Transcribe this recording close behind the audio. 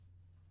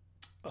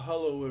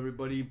Hello,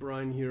 everybody.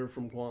 Brian here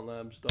from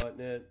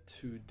quantlabs.net.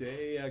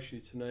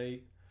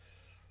 Tonight,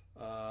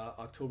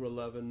 October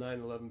 11,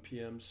 9:11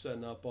 p.m.,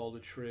 setting up all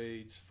the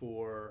trades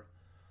for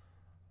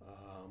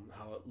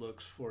how it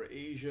looks for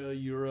Asia,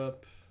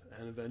 Europe,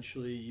 and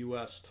eventually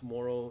U.S.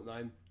 tomorrow,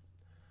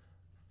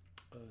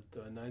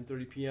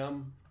 9:30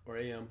 p.m. or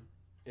a.m.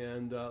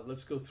 And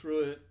let's go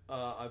through it.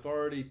 I've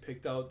already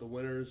picked out the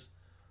winners.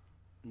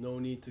 No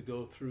need to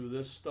go through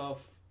this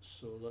stuff.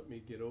 So let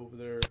me get over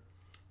there.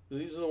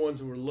 These are the ones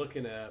that we're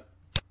looking at.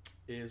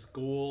 Is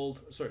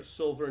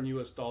silver and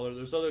US dollar.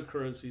 There's other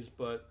currencies,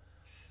 but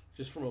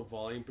just from a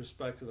volume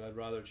perspective, I'd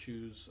rather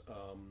choose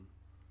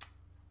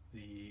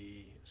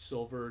the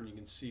silver. And you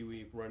can see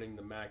we're running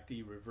the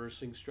MACD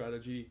reversing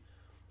strategy,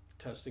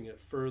 testing it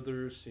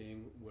further,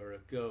 seeing where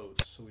it goes.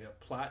 So we have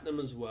platinum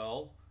as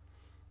well.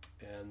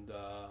 And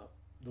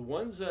the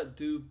ones that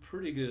do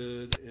pretty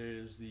good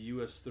is the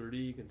US 30.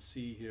 You can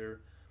see here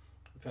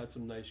we've had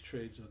some nice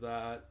trades with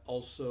that.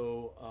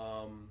 Also,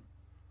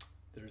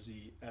 there's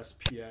the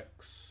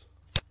SPX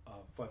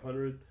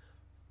 500.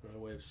 Another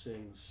way of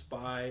saying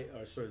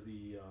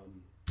the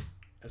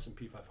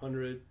S&P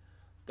 500.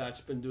 That's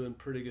been doing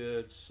pretty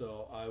good.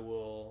 So I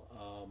will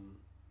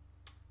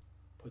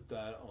put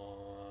that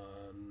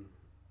on.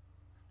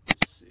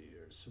 Let's see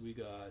here. So we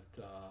got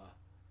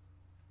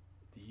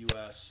the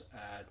US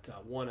at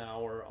 1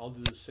 hour. I'll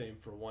do the same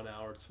for 1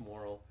 hour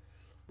tomorrow.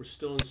 We're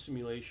still in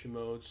simulation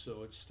mode,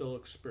 so it's still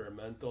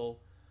experimental.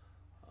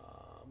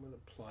 I'm going to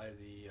apply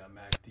the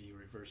MACD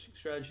reversing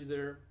strategy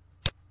there.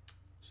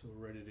 So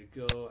we're ready to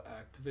go,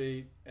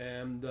 activate.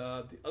 And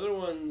the other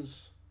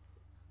ones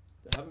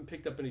that haven't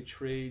picked up any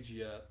trades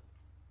yet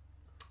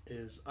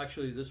is,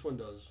 actually this one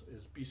does,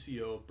 is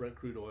BCO, Brent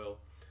crude oil.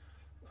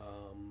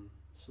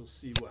 So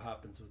see what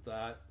happens with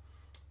that.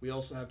 We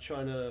also have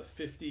China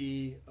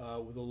 50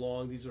 with a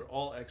long. These are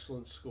all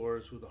excellent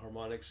scores with the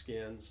harmonic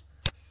scans.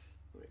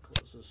 Let me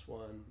close this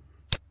one.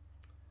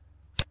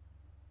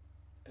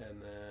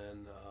 And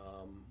then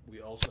we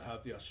also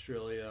have the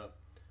Australia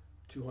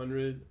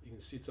 200. You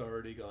can see it's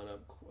already gone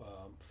up.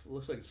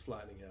 Looks like it's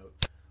flattening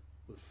out,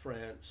 with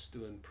France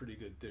doing pretty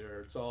good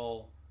there. It's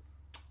all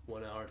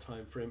 1 hour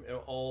time frame,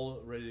 all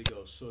ready to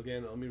go. So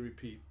again, let me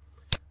repeat.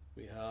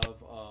 We have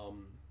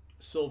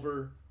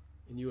silver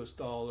in US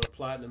dollar,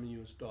 platinum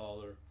in US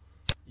dollar,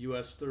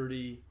 US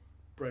 30,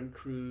 Brent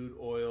crude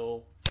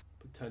oil,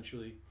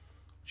 potentially,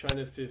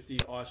 China 50,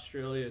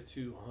 Australia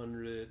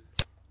 200,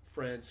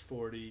 France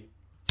 40,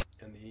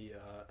 and the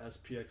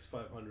SPX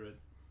 500.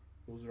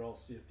 Those are all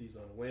CFDs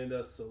on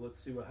Wanda. So let's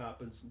see what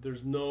happens.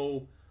 There's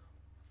no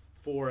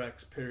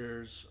Forex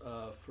pairs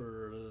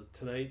for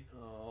tonight.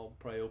 I'll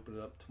probably open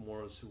it up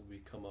tomorrow and see what we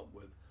come up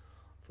with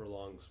for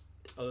longs.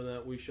 Other than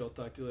that, we shall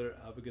talk to you later.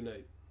 Have a good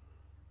night.